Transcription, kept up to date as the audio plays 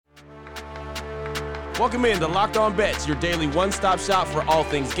Welcome in to Locked On Bets, your daily one-stop shop for all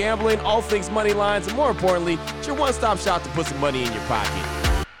things gambling, all things money lines, and more importantly, it's your one-stop shop to put some money in your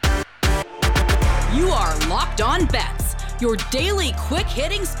pocket. You are Locked On Bets, your daily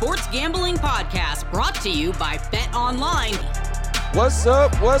quick-hitting sports gambling podcast brought to you by Bet Online. What's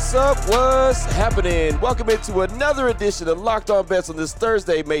up? What's happening? Welcome into another edition of Locked On Bets on this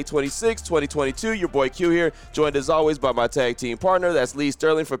Thursday, May 26, 2022. Your boy Q here, joined as always by my tag team partner. That's Lee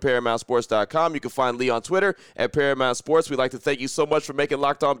Sterling from ParamountSports.com. You can find Lee on Twitter at Paramount Sports. We'd like to thank you so much for making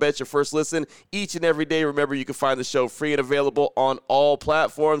Locked On Bets your first listen each and every day. Remember, you can find the show free and available on all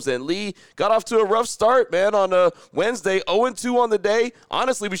platforms. And Lee got off to a rough start, man, on a Wednesday, 0-2 on the day.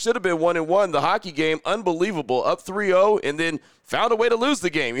 Honestly, we should have been 1-1. The hockey game, unbelievable, up 3-0, and then found a way to lose the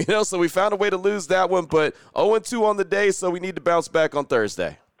game, so we found a way to lose that one, but 0-2 on the day, so we need to bounce back on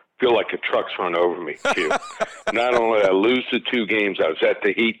Thursday. Feel like a truck's run over me, Q. Not only did I lose the two games, I was at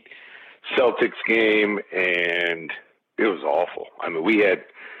the Heat Celtics game, and it was awful. I mean, we had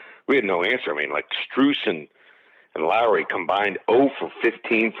no answer. I mean, like Strus and Lowry combined 0 for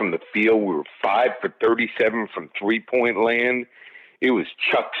 15 from the field. We were 5 for 37 from three-point land. It was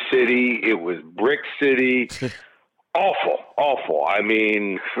Chuck City. It was Brick City. Awful. I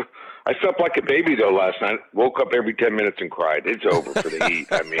mean, I slept like a baby, though, last night. Woke up every 10 minutes and cried. It's over for the Heat.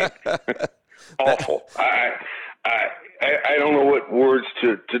 I mean, awful. I don't know what words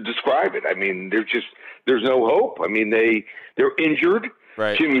to describe it. I mean, there's no hope. I mean, they're injured.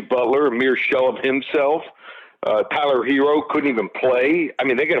 Right. Jimmy Butler, a mere shell of himself. Tyler Hero couldn't even play. I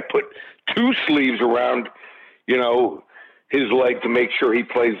mean, they got to put two sleeves around, his leg to make sure he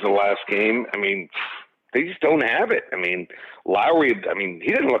plays the last game. I mean, they just don't have it. I mean, Lowry,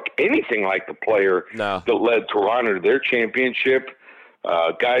 he didn't look anything like the player that led Toronto to their championship.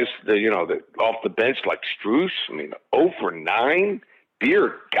 Guys, off the bench like Strus, 0 for 9.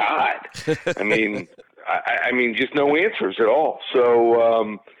 Dear God. I mean, just no answers at all.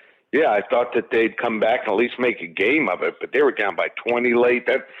 So, I thought that they'd come back and at least make a game of it, but they were down by 20 late.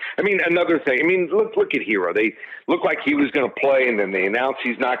 Another thing. Look at Hero. They looked like he was going to play, and then they announced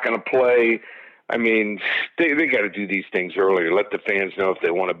he's not going to play. They got to do these things earlier. Let the fans know if they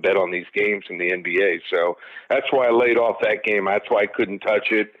want to bet on these games in the NBA. So that's why I laid off that game. That's why I couldn't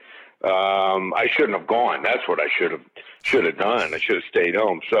touch it. I shouldn't have gone. That's what I should have done. I should have stayed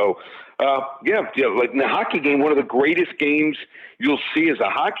home. So, like in the hockey game, one of the greatest games you'll see as a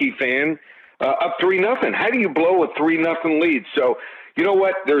hockey fan, up 3-0. How do you blow a 3-0 lead? So, you know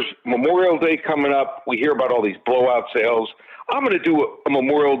what? There's Memorial Day coming up. We hear about all these blowout sales. I'm going to do a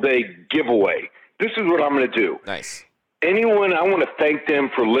Memorial Day giveaway. This is what I'm going to do. Nice. Anyone, I want to thank them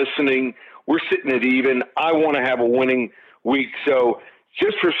for listening. We're sitting at even. I want to have a winning week. So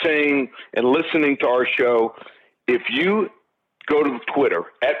just for saying and listening to our show, if you go to Twitter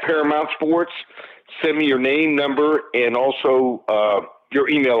at Paramount Sports, send me your name, number, and also your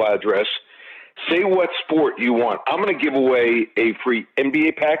email address. Say what sport you want. I'm going to give away a free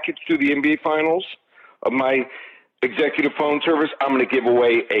NBA package to the NBA Finals of my executive phone service. I'm going to give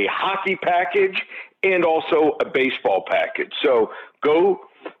away a hockey package and also a baseball package. So go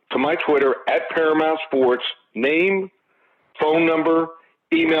to my Twitter at Paramount Sports, name, phone number,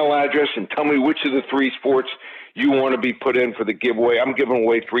 email address, and tell me which of the three sports you want to be put in for the giveaway. I'm giving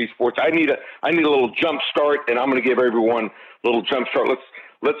away 3 sports. I need a little jump start, and I'm going to give everyone a little jump start.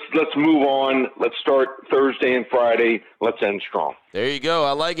 Let's move on. Let's start Thursday and Friday. Let's end strong. There you go.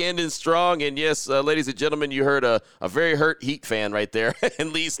 I like ending strong. And yes, ladies and gentlemen, you heard a very hurt Heat fan right there.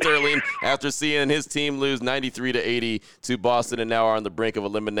 And Lee Sterling, after seeing his team lose 93-80 to Boston and now are on the brink of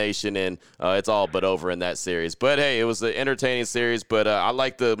elimination. And it's all but over in that series. But, hey, it was an entertaining series. But I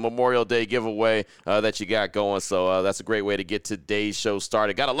like the Memorial Day giveaway that you got going. So that's a great way to get today's show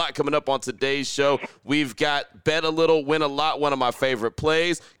started. Got a lot coming up on today's show. We've got Bet a Little, Win a Lot, one of my favorite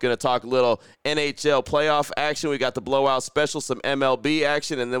plays. Going to talk a little NHL playoff action. We got the blowout special, some MLB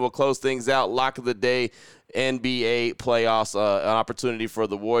action, and then we'll close things out. Lock of the day, NBA playoffs, an opportunity for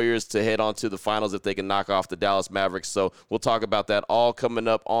the Warriors to head on to the finals if they can knock off the Dallas Mavericks. So we'll talk about that all coming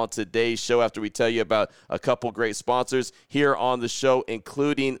up on today's show after we tell you about a couple great sponsors here on the show,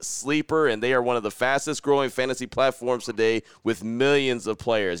 including Sleeper, and they are one of the fastest growing fantasy platforms today with millions of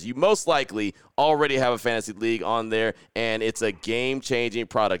players. You most likely already have a fantasy league on there, and it's a game-changing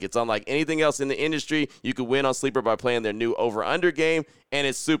product. It's unlike anything else in the industry. You can win on Sleeper by playing their new over-under game, and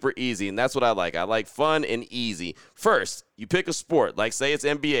it's super easy, and that's what I like. I like fun and easy. First, You pick a sport, like say it's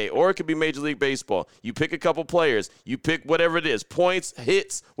NBA, or it could be Major League Baseball. You pick a couple players. You pick whatever it is, points,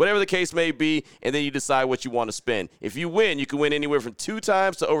 hits, whatever the case may be, and then you decide what you want to spend. If you win, you can win anywhere from 2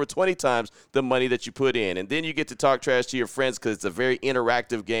 times to over 20 times the money that you put in. And then you get to talk trash to your friends because it's a very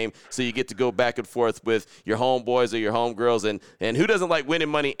interactive game, so you get to go back and forth with your homeboys or your homegirls. And who doesn't like winning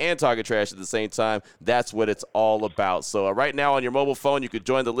money and talking trash at the same time? That's what it's all about. So right now on your mobile phone, you could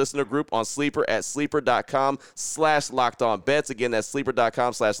join the listener group on Sleeper at sleeper.com/lockedonbets. Again, that's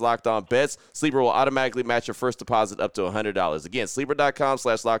sleeper.com/lockedonbets. Sleeper will automatically match your first deposit up to $100. Again,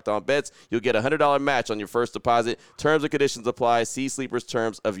 sleeper.com/lockedonbets. You'll get a $100 match on your first deposit. Terms and conditions apply. See Sleeper's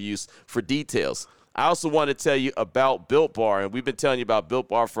terms of use for details. I also want to tell you about Built Bar, and we've been telling you about Built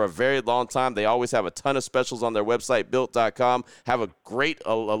Bar for a very long time. They always have a ton of specials on their website, Built.com. Have a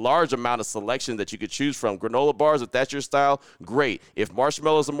large amount of selection that you could choose from. Granola bars, if that's your style, great. If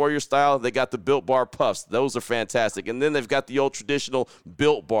marshmallows are more your style, they got the Built Bar Puffs. Those are fantastic. And then they've got the old traditional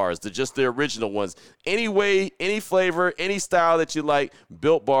Built Bars, just the original ones. Any way, any flavor, any style that you like,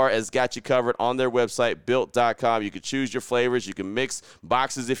 Built Bar has got you covered on their website, Built.com. You can choose your flavors. You can mix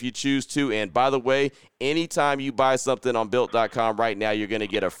boxes if you choose to. And by the way, anytime you buy something on Built.com right now, you're going to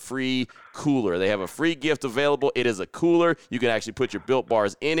get a free cooler. They have a free gift available. It is a cooler. You can actually put your Built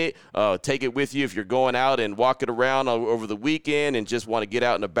Bars in it. Take it with you if you're going out and walking around over the weekend and just want to get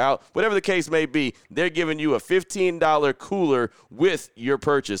out and about. Whatever the case may be, they're giving you a $15 cooler with your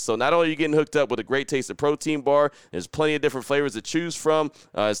purchase. So not only are you getting hooked up with a great tasting protein bar, there's plenty of different flavors to choose from.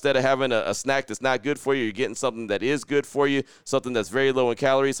 Instead of having a snack that's not good for you, you're getting something that is good for you, something that's very low in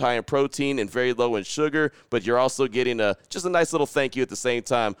calories, high in protein, and very low in sugar. But you're also getting just a nice little thank you at the same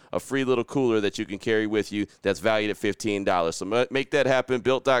time, a free little cooler that you can carry with you that's valued at $15. So make that happen.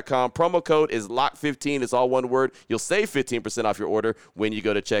 Built.com. Promo code is LOCK15. It's all one word. You'll save 15% off your order when you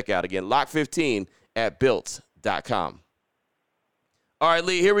go to checkout. Again, LOCK15 at Built.com. All right,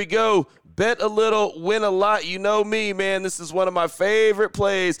 Lee, here we go. Bet a little, win a lot. You know me, man. This is one of my favorite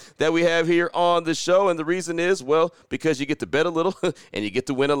plays that we have here on the show. And the reason is, well, because you get to bet a little and you get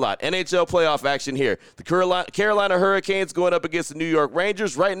to win a lot. NHL playoff action here. The Carolina Hurricanes going up against the New York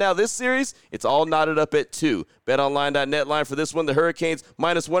Rangers. Right now, this series, it's all knotted up at 2. BetOnline.net line for this one. The Hurricanes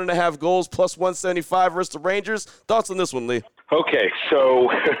minus 1.5 goals plus 175 versus the Rangers. Thoughts on this one, Lee? Okay,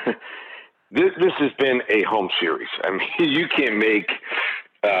 so this has been a home series. I mean, you can't make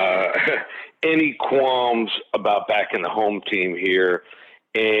any qualms about backing the home team here.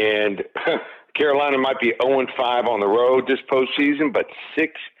 And Carolina might be 0-5 on the road this postseason, but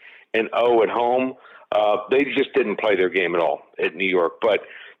 6-0 at home. They just didn't play their game at all at New York, but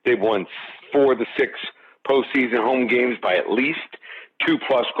they've won 4 of the 6 postseason home games by at least 2+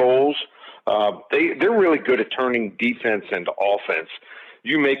 goals. They're really good at turning defense into offense.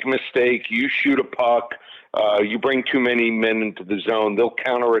 You make a mistake, you shoot a puck, you bring too many men into the zone, they'll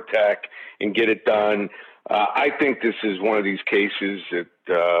counterattack and get it done. I think this is one of these cases that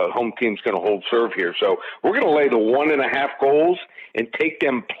home team's going to hold serve here. So we're going to lay the 1.5 goals and take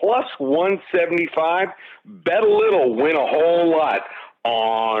them plus 175. Bet a little, win a whole lot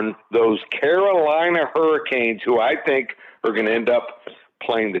on those Carolina Hurricanes, who I think are going to end up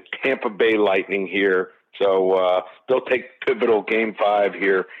playing the Tampa Bay Lightning here. So they'll take pivotal Game 5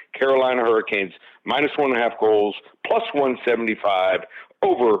 here. Carolina Hurricanes minus 1.5 goals, plus 175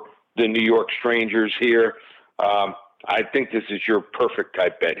 over the New York Rangers here. I think this is your perfect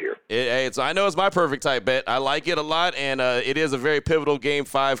type bet here. I know it's my perfect type bet. I like it a lot, and it is a very pivotal Game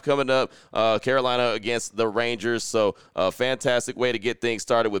 5 coming up, Carolina against the Rangers. So a fantastic way to get things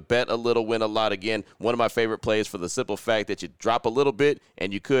started with bet a little, win a lot. Again, one of my favorite plays for the simple fact that you drop a little bit,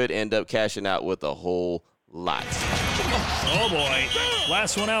 and you could end up cashing out with a whole lot. Oh, boy.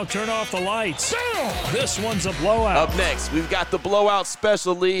 Last one out, turn off the lights. This one's a blowout. Up next, we've got the blowout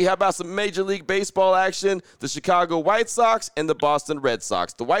special, Lee. How about some Major League Baseball action? The Chicago White Sox and the Boston Red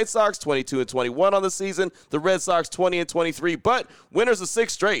Sox. The White Sox, 22-21 on the season. The Red Sox, 20-23, but winners of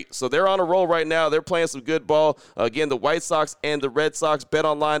 6 straight. So they're on a roll right now. They're playing some good ball. Again, the White Sox and the Red Sox.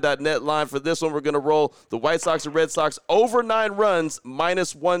 BetOnline.net line for this one. We're going to roll the White Sox and Red Sox over 9 runs,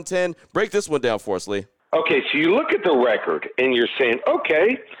 minus 110. Break this one down for us, Lee. Okay, so you look at the record, and you're saying,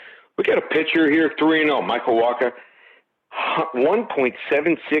 okay, we got a pitcher here, 3-0, Michael Wacha, 1.76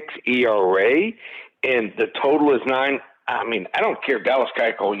 ERA, and the total is 9. I mean, I don't care, Dallas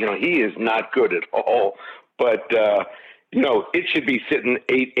Keuchel, he is not good at all, but, it should be sitting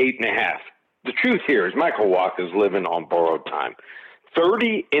 8.5. The truth here is Michael Wacha is living on borrowed time.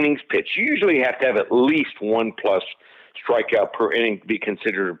 30 innings pitched. You usually have to have at least 1+ strikeout per inning to be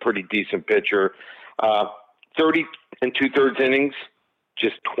considered a pretty decent pitcher. 30 2/3 innings,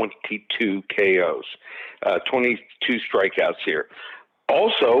 just 22 KOs, 22 strikeouts here.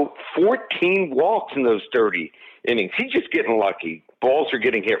 Also, 14 walks in those 30 innings. He's just getting lucky. Balls are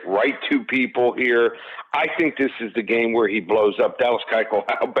getting hit right to people here. I think this is the game where he blows up. Dallas Keuchel,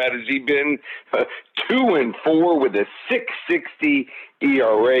 how bad has he been? 2-4 with a 6.60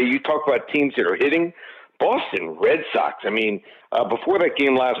 ERA. You talk about teams that are hitting. Boston Red Sox. I mean, before that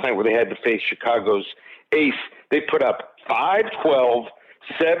game last night where they had to face Chicago's ace, they put up 5-12,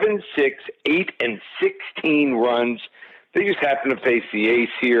 7-6, 8, and 16 runs. They just happen to face the ace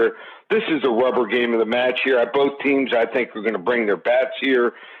here. This is a rubber game of the match here. Both teams, I think, are going to bring their bats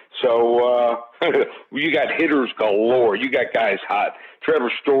here. So you got hitters galore. You got guys hot. Trevor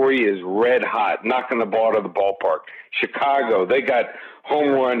Story is red hot, knocking the ball out of the ballpark. Chicago, they got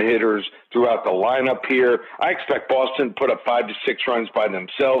home run hitters throughout the lineup here. I expect Boston to put up 5 to 6 runs by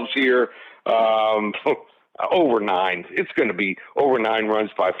themselves here. Over 9. It's going to be over 9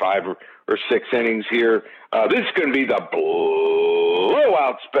 runs by 5 or 6 innings here. This is going to be the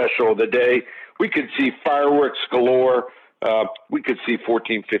blowout special of the day. We could see fireworks galore. We could see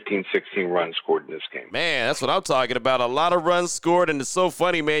 14, 15, 16 runs scored in this game. Man, that's what I'm talking about. A lot of runs scored, and it's so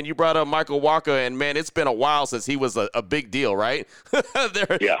funny, man. You brought up Michael Wacha, and, man, it's been a while since he was a big deal, right?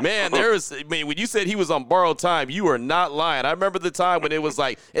 Yeah. Man, when you said he was on borrowed time, you were not lying. I remember the time when it was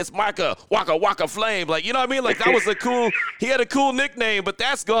like, it's Micah, Waka Flame. Like, you know what I mean? Like, that was he had a cool nickname, but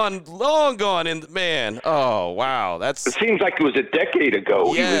that's long gone. And, man, oh, wow. It seems like it was a decade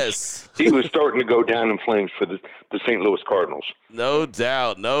ago. Yes. He was starting to go down in flames for the St. Louis Cardinals. No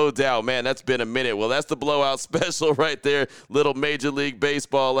doubt. Man, that's been a minute. Well, that's the blowout special right there. Little Major League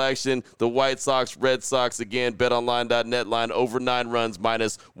Baseball action. The White Sox, Red Sox, again, betonline.net line over 9 runs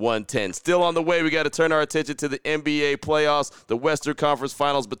minus 110. Still on the way, we got to turn our attention to the NBA playoffs, the Western Conference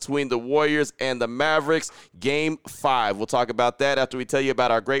Finals between the Warriors and the Mavericks, Game 5. We'll talk about that after we tell you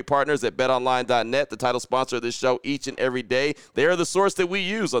about our great partners at betonline.net, the title sponsor of this show each and every day. They are the source that we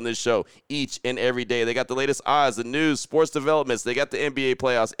use on this show each and every day. They got the latest odds, the news, sports developments. They got the NBA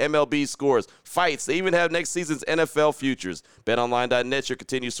playoffs, MLB scores, fights. They even have next season's NFL futures. BetOnline.net, your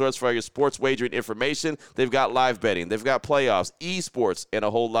continued source for all your sports wagering information. They've got live betting. They've got playoffs, esports, and a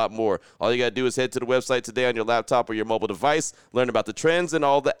whole lot more. All you got to do is head to the website today on your laptop or your mobile device, learn about the trends and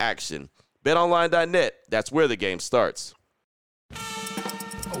all the action. BetOnline.net, that's where the game starts.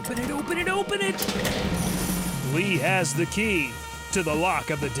 Open it. Lee has the key to the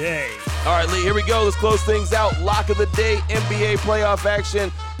lock of the day. All right, Lee, here we go. Let's close things out. Lock of the day, NBA playoff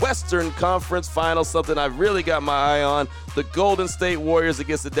action, Western Conference Finals, something I've really got my eye on. The Golden State Warriors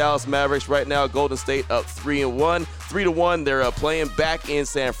against the Dallas Mavericks. Right now, Golden State up 3-1. 3-1, they're playing back in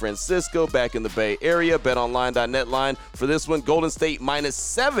San Francisco, back in the Bay Area. BetOnline.net line for this one, Golden State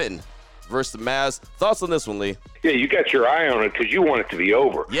 -7 versus the Mavs. Thoughts on this one, Lee? Yeah, you got your eye on it because you want it to be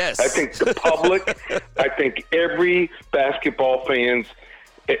over. Yes. I think the public, I think every basketball fans,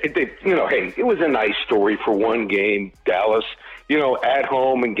 hey, it was a nice story for one game. Dallas, at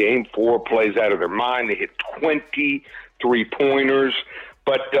home in Game 4 plays out of their mind. They hit 20 3-pointers.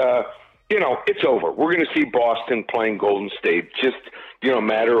 But, it's over. We're going to see Boston playing Golden State just, a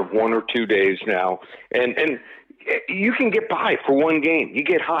matter of 1 or 2 days now. And you can get by for one game. You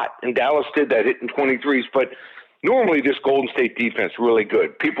get hot. And Dallas did that, hitting 23s. But normally this Golden State defense really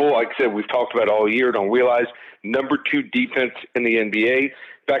good. People, like I said, we've talked about all year, don't realize number 2 defense in the NBA. In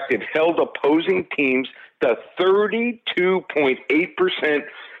fact, they've held opposing teams to 32.8%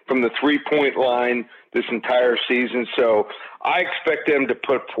 from the 3-point line this entire season. So I expect them to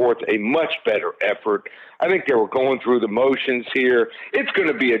put forth a much better effort. I think they were going through the motions here. It's going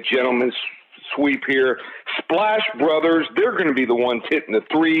to be a gentleman's sweep here. Splash Brothers, they're going to be the ones hitting the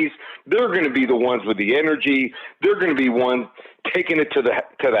threes. They're going to be the ones with the energy. They're going to be one taking it to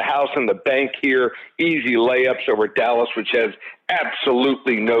the house and the bank here. Easy layups over Dallas, which has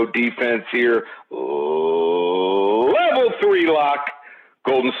absolutely no defense here. Level 3 lock.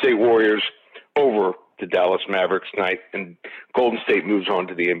 Golden State Warriors over the Dallas Mavericks tonight, and Golden State moves on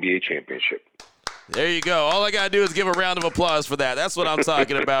to the NBA championship. There you go. All I got to do is give a round of applause for that. That's what I'm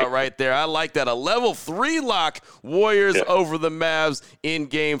talking about right there. I like that. A level 3 lock, Warriors over the Mavs in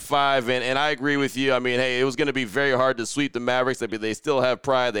Game 5. And I agree with you. I mean, hey, it was going to be very hard to sweep the Mavericks. I mean, they still have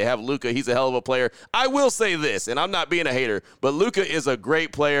pride. They have Luka. He's a hell of a player. I will say this, and I'm not being a hater, but Luka is a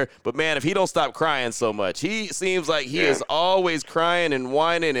great player. But, man, if he don't stop crying so much, he seems like he is always crying and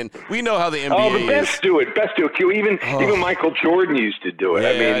whining. And we know how the NBA the best do it. Best do it. Even Michael Jordan used to do it.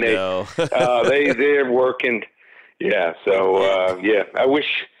 Yeah, I mean, know. they're working. Yeah. So, I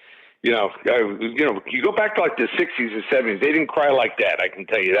wish, You go back to like the 60s and 70s. They didn't cry like that. I can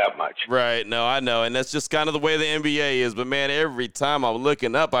tell you that much. Right. No, I know. And that's just kind of the way the NBA is. But, man, every time I'm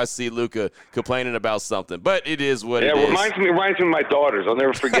looking up, I see Luka complaining about something. But it is what it is. Reminds me of my daughters. I'll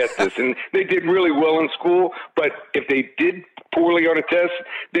never forget this. And they did really well in school. But if they did poorly on a test,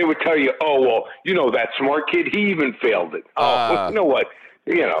 they would tell you, oh, well, that smart kid, he even failed it. Well, you know what?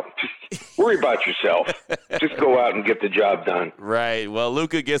 Just worry about yourself. Just go out and get the job done. Right. Well,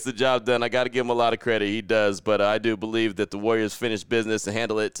 Luka gets the job done. I got to give him a lot of credit. He does. But I do believe that the Warriors finish business and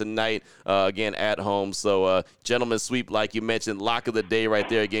handle it tonight, again, at home. So, gentlemen's sweep, like you mentioned, lock of the day right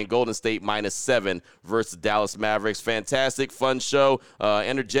there. Again, Golden State -7 versus Dallas Mavericks. Fantastic, fun show,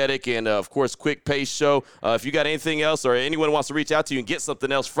 energetic, and, of course, quick pace show. If you got anything else or anyone wants to reach out to you and get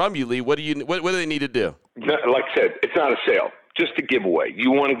something else from you, Lee, what do they need to do? Like I said, it's not a sale. Just a giveaway. You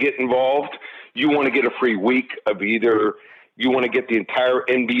want to get involved, you want to get a free week of either you want to get the entire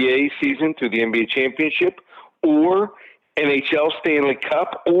NBA season through the NBA championship or NHL Stanley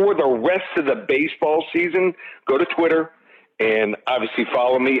Cup or the rest of the baseball season, go to Twitter and obviously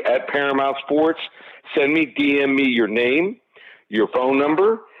follow me at Paramount Sports. DM me your name, your phone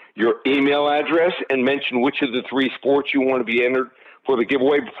number, your email address, and mention which of the 3 sports you want to be entered for the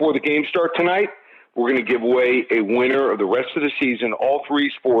giveaway before the game start tonight. We're going to give away a winner of the rest of the season, all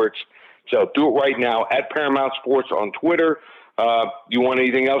 3 sports. So do it right now at Paramount Sports on Twitter. You want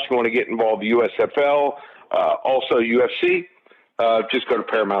anything else? You want to get involved in USFL, also UFC? Just go to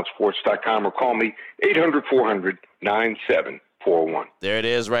ParamountSports.com or call me 800-400-9741. There it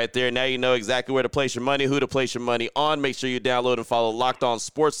is right there. Now you know exactly where to place your money, who to place your money on. Make sure you download and follow Locked On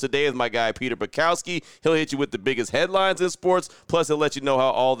Sports Today with my guy Peter Bukowski. He'll hit you with the biggest headlines in sports, plus he'll let you know how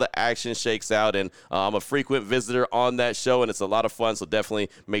all the action shakes out. And I'm a frequent visitor on that show, and it's a lot of fun, so definitely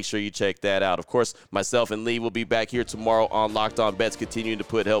make sure you check that out. Of course, myself and Lee will be back here tomorrow on Locked On Bets, continuing to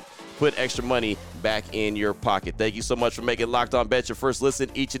put extra money back in your pocket. Thank you so much for making Locked On Bets your first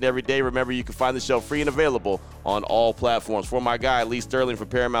listen each and every day. Remember, you can find the show free and available on all platforms. For my guy, Lee Sterling from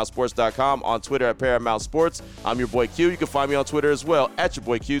ParamountSports.com, on Twitter at Paramount Sports. I'm your boy Q. You can find me on Twitter as well at your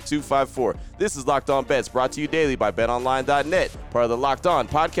boy Q254. This is Locked On Bets, brought to you daily by BetOnline.net, part of the Locked On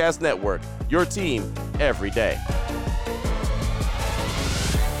Podcast Network. Your team every day.